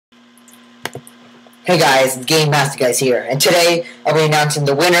Hey guys, Game Master Guys here, and today I'll be announcing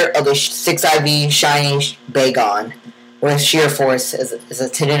the winner of the 6IV Shiny Bagon with Sheer Force as a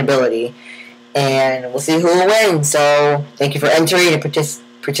hidden ability, and we'll see who will win. So, thank you for entering and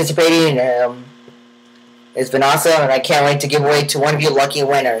participating. It's been awesome, and I can't wait to give away to one of you lucky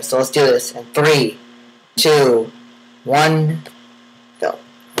winners. So let's do this. In 3, 2, 1, go.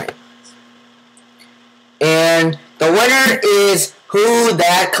 Right. And the winner is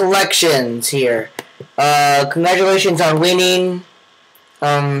WhoDatCollections here. Congratulations on winning.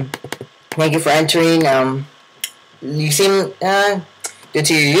 Thank you for entering. You seem, due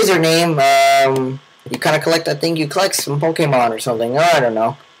to your username, you kind of collect, I think you collect some Pokemon or something. Oh, I don't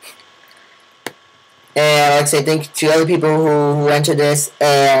know. And I'd like to say thank you to other people who entered this,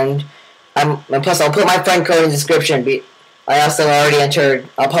 and plus I'll put my friend code in the description. I also already entered,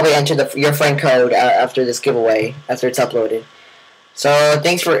 I'll probably enter your friend code after this giveaway, after it's uploaded. So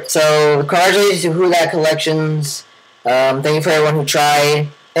congratulations to WhoDatCollections. Thank you for everyone who tried.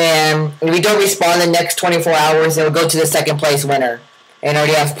 And if we don't respond in the next 24 hours, it will go to the second place winner. And I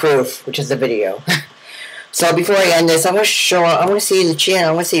already have proof, which is the video. So before I end this, I'm gonna see the channel.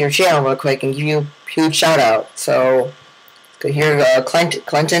 I'm gonna see your channel real quick and give you a huge shout out. So go here,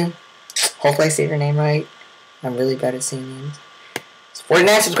 Clinton. Hopefully I say your name right. I'm really bad at saying names. It's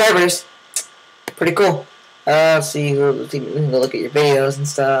 49 subscribers. Pretty cool. So you can go look at your videos and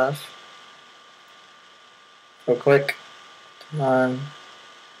stuff. Real quick. Come on.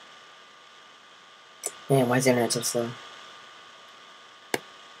 Man, why is the internet so slow?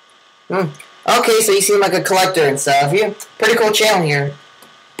 Okay, so you seem like a collector and stuff. Yeah, pretty cool channel here.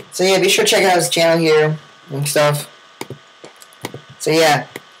 So yeah, be sure to check out his channel here and stuff. So yeah.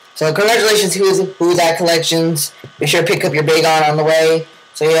 So congratulations to WhoDatCollections. Be sure to pick up your Bagon on the way.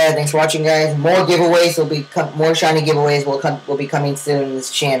 So yeah, thanks for watching, guys. More giveaways more shiny giveaways will be coming soon in this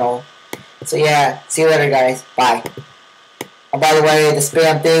channel. So yeah, see you later, guys. Bye. Oh, by the way, the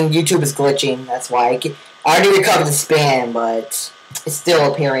spam thing, YouTube is glitching. That's why I already recovered the spam, but it's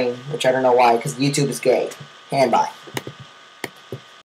still appearing, which I don't know why, because YouTube is gay. And bye.